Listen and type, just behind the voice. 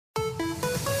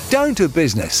Down to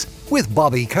Business with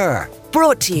Bobby Kerr.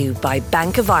 Brought to you by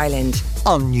Bank of Ireland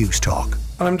On News Talk.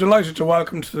 And I'm delighted to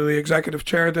welcome to the Executive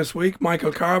Chair this week,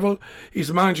 Michael Carville. He's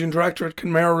the Managing Director at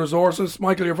Kenmare Resources.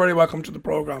 Michael, you're very welcome to the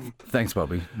programme. Thanks,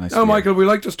 Bobby. Nice Now, Michael, we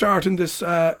like to start in this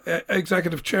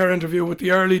Executive Chair interview with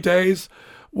the early days.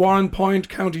 Warren Point,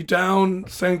 County Down,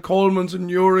 St. Coleman's in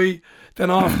Newry, then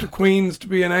off to Queen's to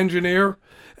be an engineer.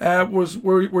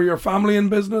 Were your family in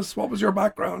business? What was your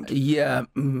background? Yeah,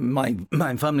 my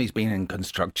family's been in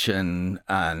construction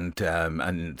and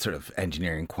sort of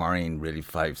engineering, quarrying, really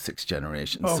 5-6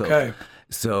 generations. Okay.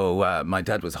 So my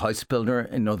dad was a house builder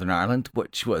in Northern Ireland,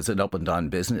 which was an up and down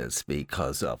business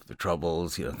because of the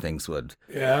troubles. You know, things would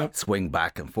swing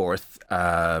back and forth,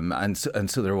 and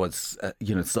so there was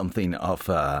something of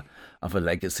a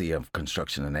legacy of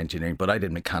construction and engineering. But I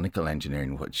did mechanical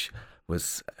engineering, which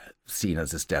was seen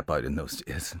as a step out in those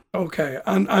days. Okay,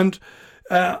 and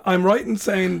I'm right in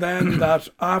saying then that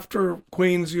after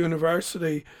Queen's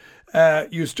University,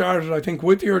 you started, I think,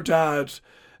 with your dad.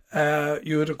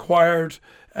 You had acquired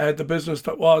the business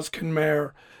that was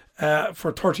Kenmare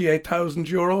for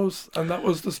 €38,000, and that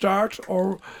was the start,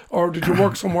 or did you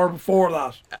work somewhere before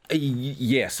that?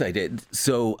 Yes, I did.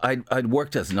 So I'd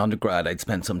worked as an undergrad. I'd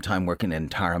spent some time working in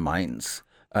Tara Mines,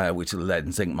 which is a lead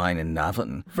and zinc mine in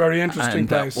Navan. Very interesting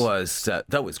place.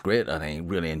 That was great, and I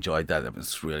really enjoyed that. It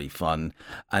was really fun.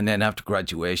 And then after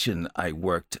graduation, I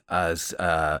worked as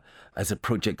a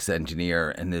projects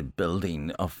engineer in the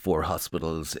building of 4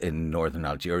 hospitals in northern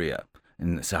Algeria,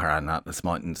 in the Sahara and Atlas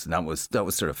Mountains, and that was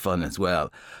sort of fun as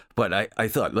well. But I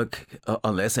thought, look,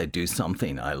 unless I do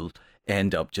something, I'll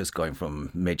end up just going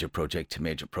from major project to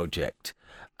major project.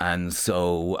 And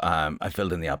so I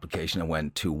filled in the application and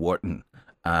went to Wharton.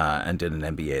 And did an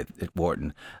MBA at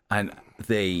Wharton. And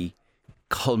the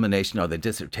culmination or the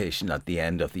dissertation at the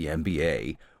end of the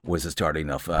MBA was the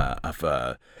starting of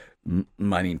a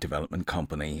mining development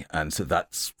company. And so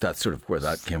that's sort of where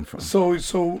that came from.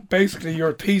 So basically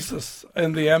your thesis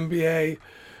in the MBA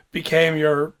became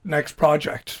your next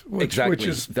project. Exactly.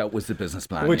 That was the business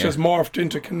plan. Which has morphed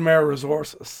into Kenmare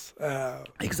Resources.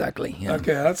 Exactly. Yeah.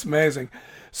 Okay, that's amazing.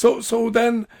 So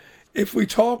then, if we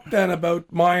talk then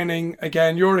about mining,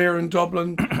 again, you're here in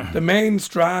Dublin. The main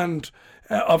strand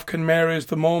of Kenmare is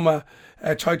the Moma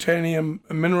titanium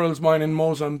minerals mine in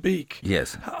Mozambique.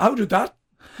 Yes. How did that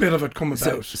bit of it come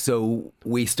about? So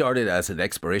we started as an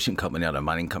exploration company, not a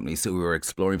mining company. So we were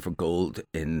exploring for gold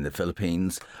in the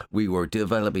Philippines. We were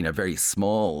developing a very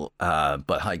small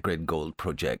but high-grade gold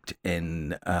project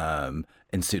in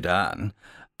Sudan.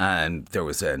 And there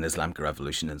was an Islamic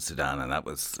revolution in Sudan, and that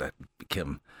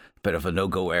became bit of a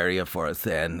no-go area for us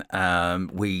then.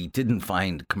 We didn't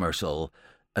find commercial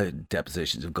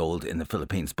depositions of gold in the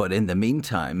Philippines, but in the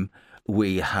meantime,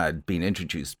 we had been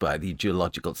introduced by the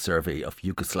Geological Survey of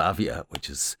Yugoslavia, which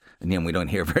is a name we don't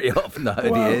hear very often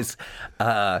nowadays,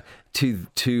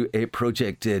 to a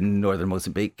project in northern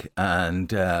Mozambique,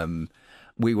 and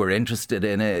we were interested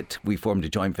in it. We formed a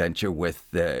joint venture with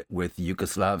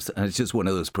Yugoslavs, and it's just one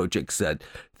of those projects that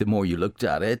the more you looked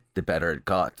at it, the better it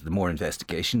got. The more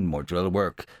investigation, more drill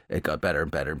work, it got better and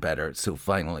better and better. So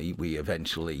finally, we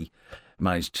eventually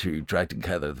managed to drag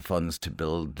together the funds to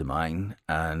build the mine,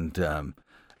 and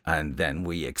then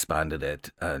we expanded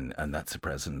it, and that's the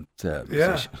present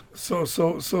position. So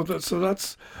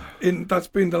that's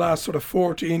been the last sort of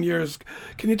 14 years.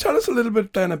 Can you tell us a little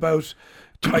bit then about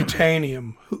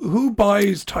titanium? Who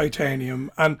buys titanium?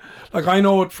 And like, I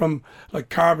know it from like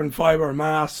carbon fiber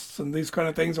masts and these kind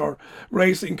of things, or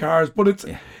racing cars, but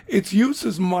its use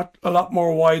is a lot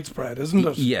more widespread, isn't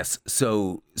it? Yes.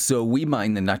 So we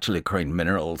mine the naturally occurring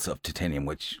minerals of titanium,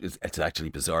 it's actually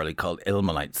bizarrely called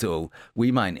ilmenite. So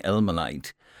we mine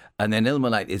ilmenite, and then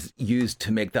ilmenite is used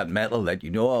to make that metal that you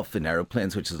know of in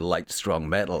aeroplanes, which is a light, strong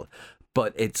metal.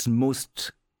 But its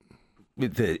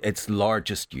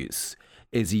largest use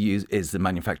is the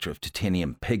manufacture of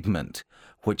titanium pigment,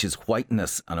 which is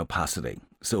whiteness and opacity.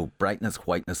 So brightness,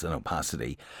 whiteness, and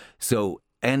opacity. So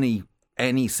any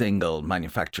single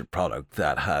manufactured product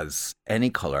that has any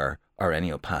color or any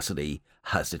opacity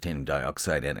has titanium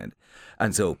dioxide in it.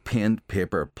 And so paint,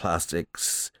 paper,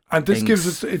 plastics, and this inks,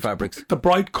 gives it fabrics. The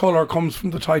bright color comes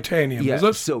from the titanium, is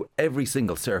it? So every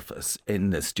single surface in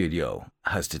the studio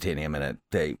has titanium in it.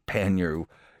 They pen your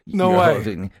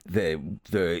holding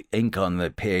the ink on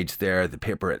the page there, the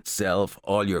paper itself,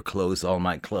 all your clothes, all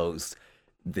my clothes,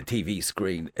 the TV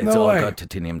screen. It's all got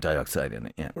titanium dioxide in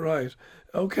it. Yeah. Right.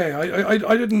 Okay.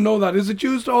 I didn't know that. Is it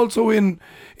used also in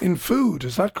food?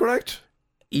 Is that correct?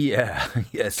 Yeah,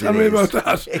 yes. Tell me about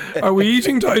that. Are we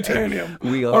eating titanium?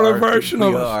 We are. Or a version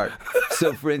of we it? are.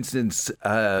 So, for instance,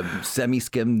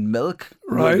 semi-skimmed milk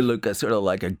Right. would look a sort of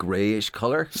like a greyish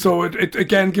colour. So it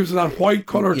again gives that white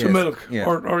colour to Yes, milk. yeah.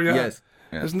 Or yeah. Yes,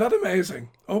 yeah. Isn't that amazing?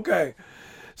 Okay.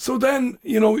 So then,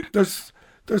 you know, there's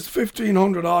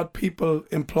 1,500 odd people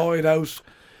employed out.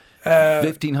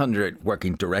 1,500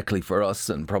 working directly for us,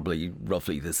 and probably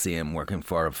roughly the same working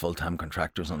for full-time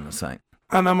contractors on the site.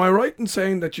 And am I right in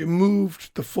saying that you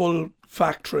moved the full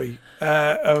factory,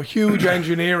 a huge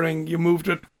engineering, you moved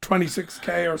it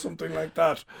 26K or something like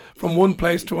that from one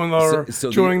place to another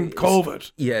during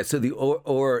COVID? Yeah, so the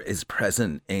ore is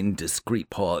present in discrete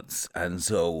pods, and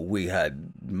so we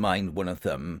had mined one of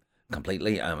them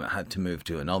completely and had to move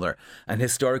to another. And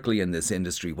historically in this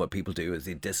industry, what people do is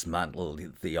they dismantle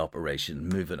the operation,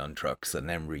 move it on trucks, and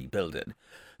then rebuild it.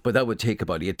 But that would take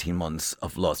about 18 months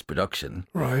of lost production.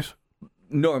 Right.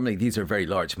 Normally, these are very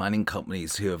large mining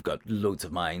companies who have got loads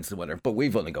of mines and whatever, but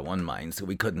we've only got one mine, so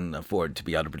we couldn't afford to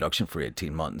be out of production for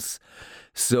 18 months.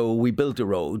 So we built a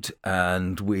road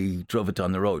and we drove it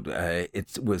down the road.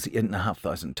 It was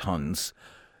 8,500 tons.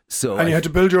 So And you had to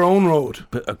build your own road.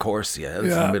 But of course, yeah, it's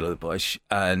in Yeah. the middle of the bush.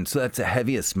 And so that's the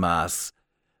heaviest mass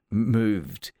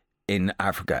moved in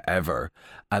Africa ever.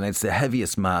 And it's the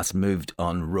heaviest mass moved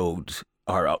on road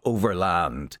or over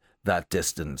land that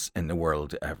distance in the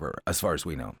world ever, as far as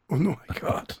we know. Oh my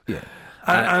God. Yeah.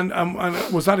 And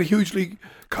was that a hugely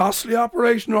costly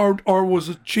operation, or was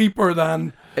it cheaper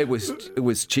than? It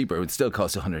was cheaper. It would still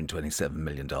cost $127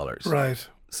 million. Right.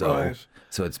 So right.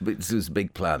 so it was a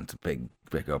big plant, big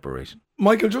operation.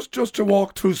 Michael, just to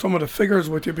walk through some of the figures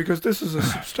with you, because this is a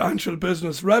substantial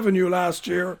business. Revenue last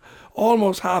year,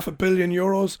 almost €500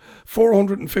 million,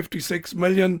 456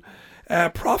 million.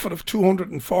 Profit of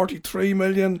 243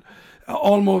 million,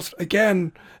 almost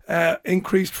again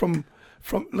increased from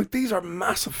like, these are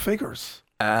massive figures.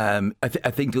 I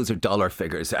think those are dollar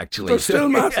figures, actually. They're still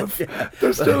massive.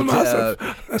 They're still massive.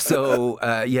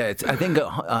 I think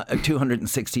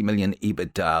 260 million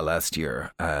EBITDA last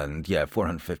year, and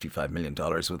 $455 million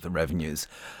worth of revenues.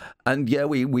 And yeah,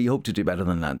 we hope to do better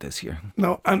than that this year.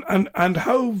 No, and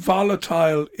how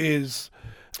volatile is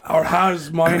or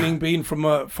has mining been from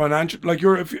a financial, like,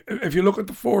 if you look at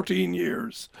the 14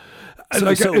 years,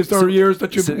 is there years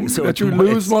that you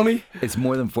lose money? It's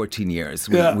more than 14 years.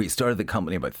 Yeah. We started the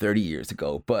company about 30 years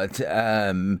ago, but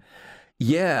there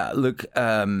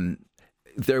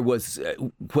was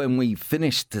when we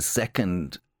finished the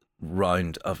second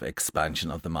round of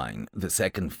expansion of the mine, the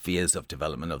second phase of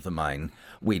development of the mine,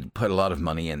 we'd put a lot of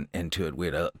money into it. We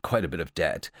had quite a bit of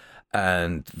debt.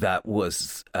 And that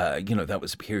was, that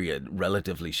was a period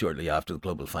relatively shortly after the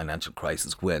global financial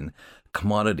crisis when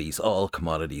all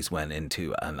commodities went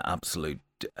into an absolute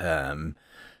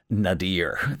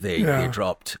nadir. They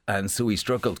dropped. And so we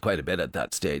struggled quite a bit at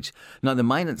that stage. Now, the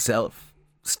mine itself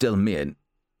still made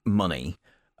money,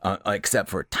 except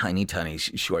for a tiny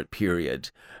short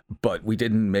period. But we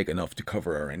didn't make enough to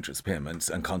cover our interest payments.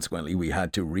 And consequently, we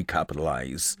had to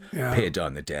recapitalize, pay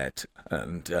down the debt,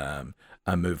 and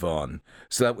move on.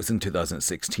 So that was in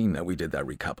 2016 that we did that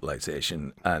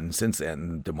recapitalization. And since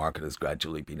then, the market has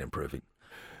gradually been improving.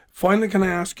 Finally, can I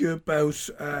ask you about,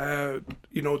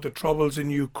 the troubles in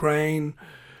Ukraine,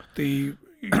 the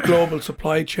global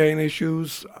supply chain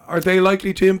issues? Are they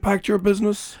likely to impact your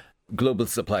business? Global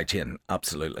supply chain,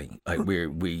 absolutely.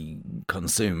 We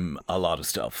consume a lot of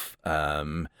stuff.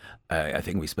 I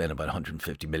think we spend about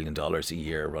 $150 million a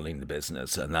year running the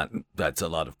business, and that's a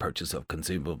lot of purchase of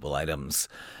consumable items.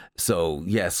 So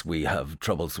yes, we have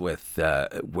troubles with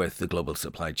the global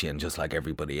supply chain, just like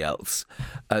everybody else.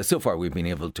 So far, we've been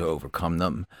able to overcome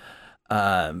them.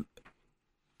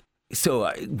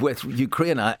 So with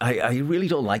Ukraine, I really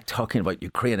don't like talking about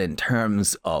Ukraine in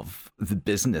terms of the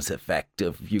business effect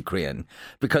of Ukraine,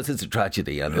 because it's a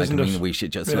tragedy, and we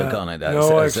should just look on it as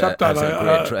a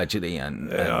great tragedy.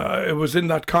 And it was in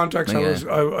that context.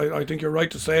 I think you're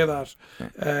right to say that.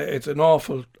 It's an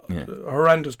awful,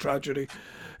 horrendous tragedy.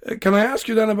 Can I ask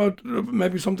you then about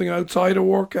maybe something outside of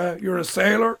work? You're a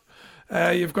sailor.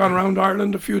 You've gone around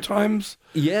Ireland a few times.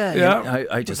 Yeah.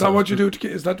 Is that what you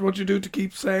do to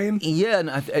keep sane? Yeah, and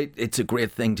it's a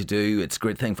great thing to do. It's a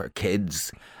great thing for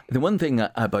kids. The one thing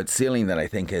about sailing that I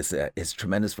think is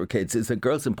tremendous for kids is that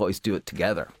girls and boys do it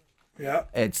together. Yeah,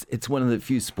 it's one of the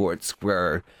few sports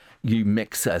where you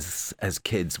mix as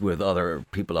kids with other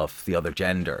people of the other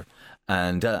gender,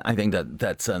 and I think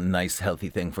that's a nice, healthy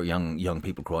thing for young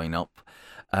people growing up.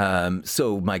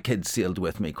 So my kids sailed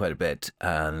with me quite a bit,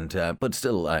 and but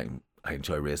still, I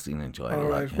enjoy racing, enjoy it a All lot.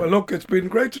 right. Yeah. Well, look, it's been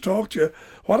great to talk to you.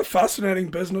 What a fascinating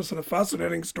business and a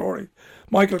fascinating story.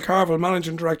 Michael Carville,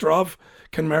 Managing Director of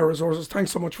Kenmare Resources.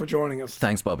 Thanks so much for joining us.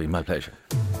 Thanks, Bobby. My pleasure.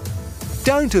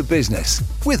 Down to Business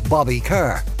with Bobby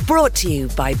Kerr. Brought to you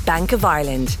by Bank of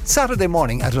Ireland. Saturday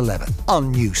morning at 11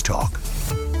 on News Talk.